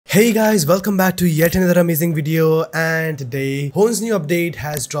Hey guys, welcome back to yet another amazing video, and today Hone's new update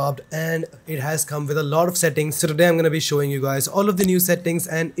has dropped and it has come with a lot of settings. So today I'm going to be showing you guys all of the new settings,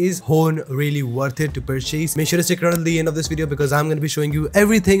 and is Hone really worth it to purchase? Make sure to stick around till the end of this video because I'm going to be showing you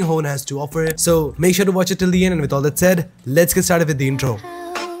everything Hone has to offer. So make sure to watch it till the end, and with all that said, let's get started with the intro.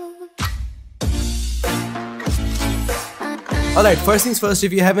 Alright, first things first,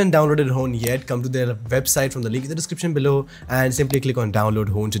 if you haven't downloaded Hone yet, come to their website from the link in the description below and simply click on download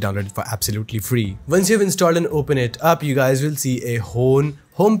Hone to download it for absolutely free. Once you've installed and open it up, you guys will see a Hone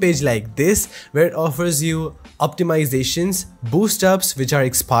homepage like this, where it offers you optimizations, boost ups which are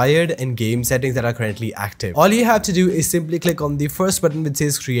expired, and game settings that are currently active. All you have to do is simply click on the first button which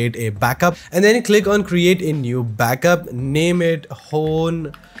says create a backup, and then click on create a new backup. Name it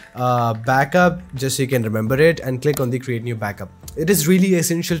Hone backup just so you can remember it, and click on the create new backup. It is really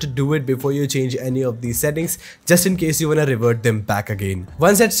essential to do it before you change any of these settings, just in case you want to revert them back again.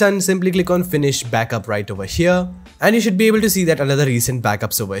 Once that's done, simply click on finish backup right over here, and you should be able to see that another recent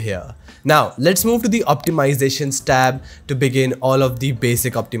backups over here. Now let's move to the optimizations tab to begin all of the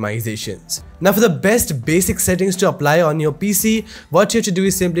basic optimizations. Now for the best basic settings to apply on your PC, what you have to do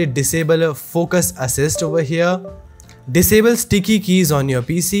is simply disable focus assist over here. Disable sticky keys on your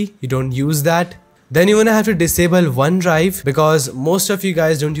PC, you don't use that. Then you wanna have to disable OneDrive, because most of you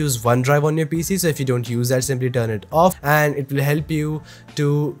guys don't use OneDrive on your PC, so if you don't use that, simply turn it off, and it will help you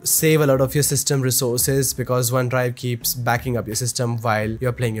to save a lot of your system resources, because OneDrive keeps backing up your system while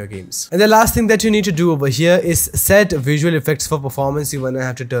you're playing your games. And the last thing that you need to do over here is set visual effects for performance. You wanna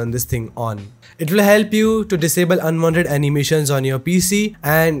have to turn this thing on. It will help you to disable unwanted animations on your PC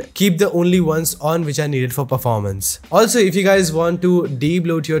and keep the only ones on which are needed for performance. Also, if you guys want to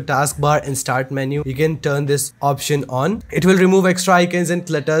de-bloat your taskbar and start menu, you can turn this option on. It will remove extra icons and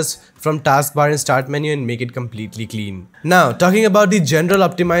clutters from taskbar and start menu and make it completely clean. Now, talking about the general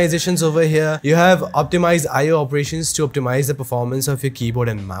optimizations over here, you have optimize IO operations to optimize the performance of your keyboard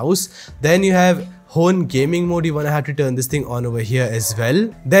and mouse. Then you have Hone gaming mode, you wanna have to turn this thing on over here as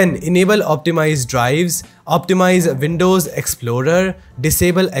well. Then enable optimize drives, optimize Windows Explorer,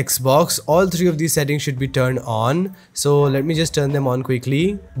 disable Xbox. All three of these settings should be turned on. So let me just turn them on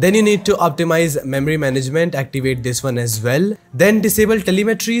quickly. Then you need to optimize memory management, activate this one as well. Then disable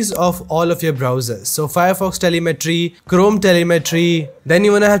telemetries of all of your browsers. So Firefox telemetry, Chrome telemetry. Then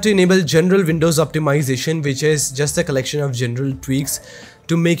you wanna have to enable general Windows optimization, which is just a collection of general tweaks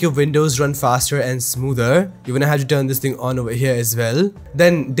to make your Windows run faster and smoother. You're gonna have to turn this thing on over here as well.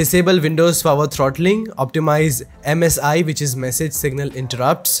 Then disable Windows power throttling, optimize MSI, which is message signal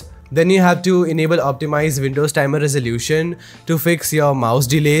interrupts. Then you have to enable optimize Windows timer resolution to fix your mouse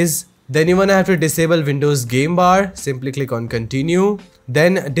delays. Then you wanna have to disable Windows game bar, simply click on continue.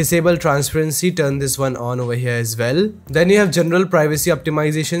 Then disable transparency, turn this one on over here as well. Then you have general privacy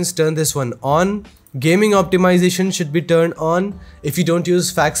optimizations, turn this one on. Gaming optimization should be turned on. If you don't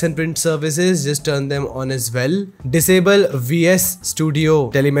use fax and print services, just turn them on as well. Disable VS Studio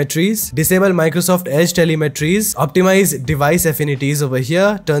telemetries. Disable Microsoft Edge telemetries. Optimize device affinities over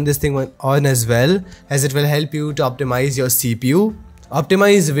here. Turn this thing on as well, as it will help you to optimize your CPU.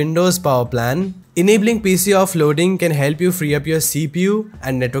 Optimize Windows power plan. Enabling PC offloading can help you free up your CPU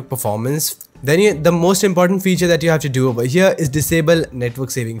and network performance. Then the most important feature that you have to do over here is disable network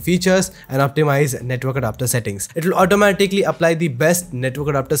saving features and optimize network adapter settings. It will automatically apply the best network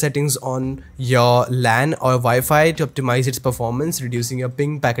adapter settings on your LAN or Wi-Fi to optimize its performance, reducing your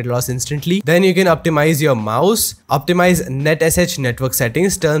ping packet loss instantly. Then you can optimize your mouse, optimize NetSH network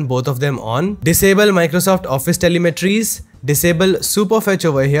settings, turn both of them on. Disable Microsoft Office telemetries. Disable Superfetch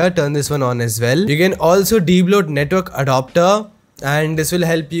over here, turn this one on as well. You can also de-bloat network adapter, and this will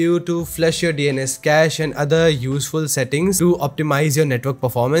help you to flush your DNS cache and other useful settings to optimize your network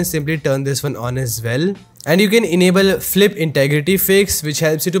performance. Simply turn this one on as well. And you can enable flip integrity fix, which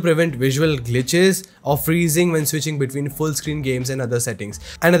helps you to prevent visual glitches or freezing when switching between full screen games and other settings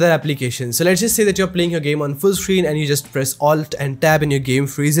and other applications. So let's just say that you're playing your game on full screen and you just press Alt and Tab and your game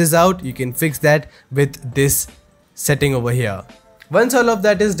freezes out. You can fix that with this setting over here. Once all of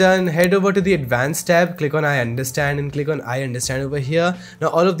that is done, head over to the advanced tab, click on I understand and click on I understand over here. Now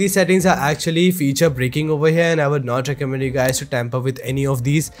all of these settings are actually feature breaking over here, and I would not recommend you guys to tamper with any of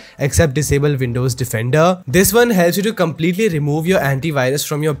these except disable Windows Defender. This one helps you to completely remove your antivirus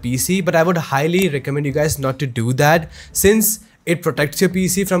from your PC, but I would highly recommend you guys not to do that, since it protects your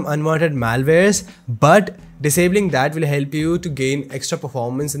PC from unwanted malwares, but disabling that will help you to gain extra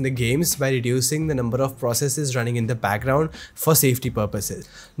performance in the games by reducing the number of processes running in the background for safety purposes.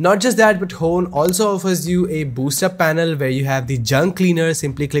 Not just that, but Hone also offers you a boost up panel where you have the junk cleaner.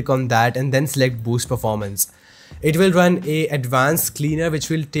 Simply click on that and then select boost performance. it will run a advanced cleaner which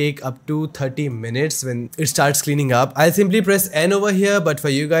will take up to 30 minutes when it starts cleaning up. I'll simply press N over here, but for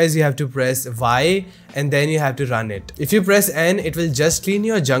you guys you have to press Y and then you have to run it. If you press N, it will just clean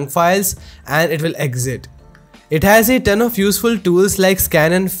your junk files and it will exit. It has a ton of useful tools like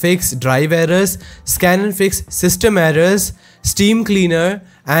scan and fix drive errors, scan and fix system errors, Steam cleaner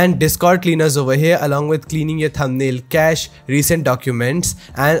and Discord cleaners over here, along with cleaning your thumbnail cache, recent documents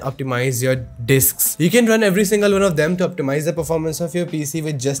and optimize your disks. You can run every single one of them to optimize the performance of your PC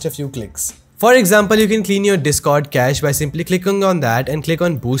with just a few clicks. For example, you can clean your Discord cache by simply clicking on that and click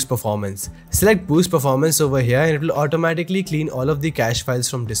on Boost Performance. Select Boost Performance over here and it will automatically clean all of the cache files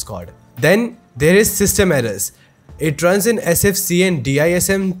from Discord. Then there is system errors. It runs in SFC and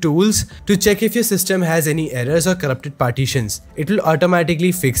DISM tools to check if your system has any errors or corrupted partitions. It will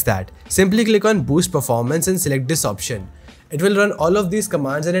automatically fix that. Simply click on Boost Performance and select this option. It will run all of these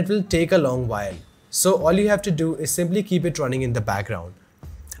commands and it will take a long while. So all you have to do is simply keep it running in the background.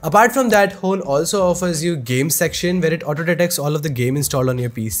 Apart from that, Hone also offers you game section where it auto detects all of the game installed on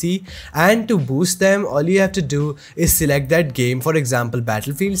your PC, and to boost them all you have to do is select that game, for example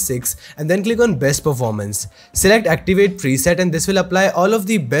Battlefield 6, and then click on best performance. Select activate preset and this will apply all of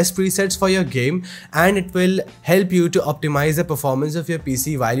the best presets for your game, and it will help you to optimize the performance of your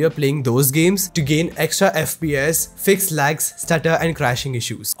PC while you're playing those games to gain extra FPS, fix lags, stutter and crashing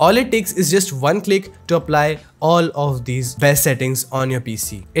issues. All it takes is just one click to apply all of these best settings on your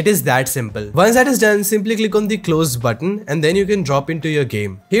PC. It is that simple. Once that is done, simply click on the close button and then you can drop into your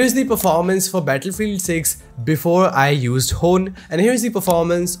game. Here's the performance for Battlefield 6 before I used Hone, and here's the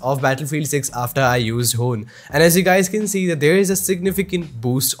performance of Battlefield 6 after I used Hone. And as you guys can see that there is a significant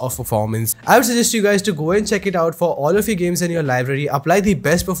boost of performance. I would suggest you guys to go and check it out for all of your games in your library, apply the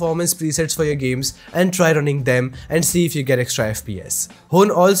best performance presets for your games and try running them and see if you get extra FPS.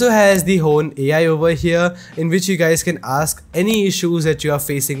 Hone also has the Hone AI over here, in which you guys can ask any issues that you are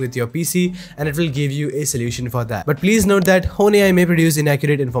facing with your PC and it will give you a solution for that. But please note that Hone AI may produce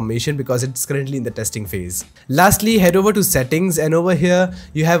inaccurate information because it's currently in the testing phase. Lastly, head over to settings and over here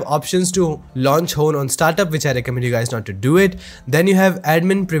you have options to launch Hone on startup, which I recommend you guys not to do it. Then you have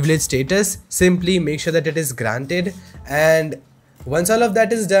admin privilege status. Simply make sure that it is granted, and once all of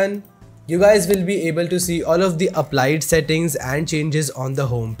that is done, you guys will be able to see all of the applied settings and changes on the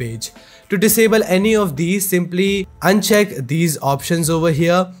home page. To disable any of these, simply uncheck these options over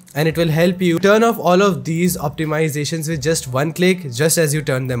here and it will help you turn off all of these optimizations with just one click, just as you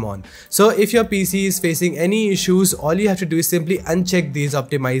turn them on. So if your PC is facing any issues, all you have to do is simply uncheck these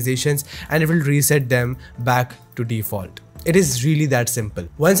optimizations and it will reset them back to default. It is really that simple.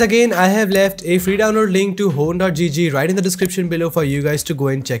 Once again, I have left a free download link to hone.gg right in the description below for you guys to go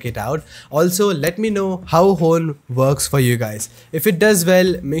and check it out. Also, let me know how Hone works for you guys. If it does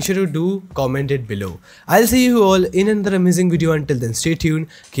well, make sure to do comment it below. I'll see you all in another amazing video. Until then, stay tuned,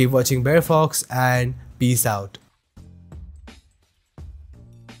 keep watching BareFox and peace out.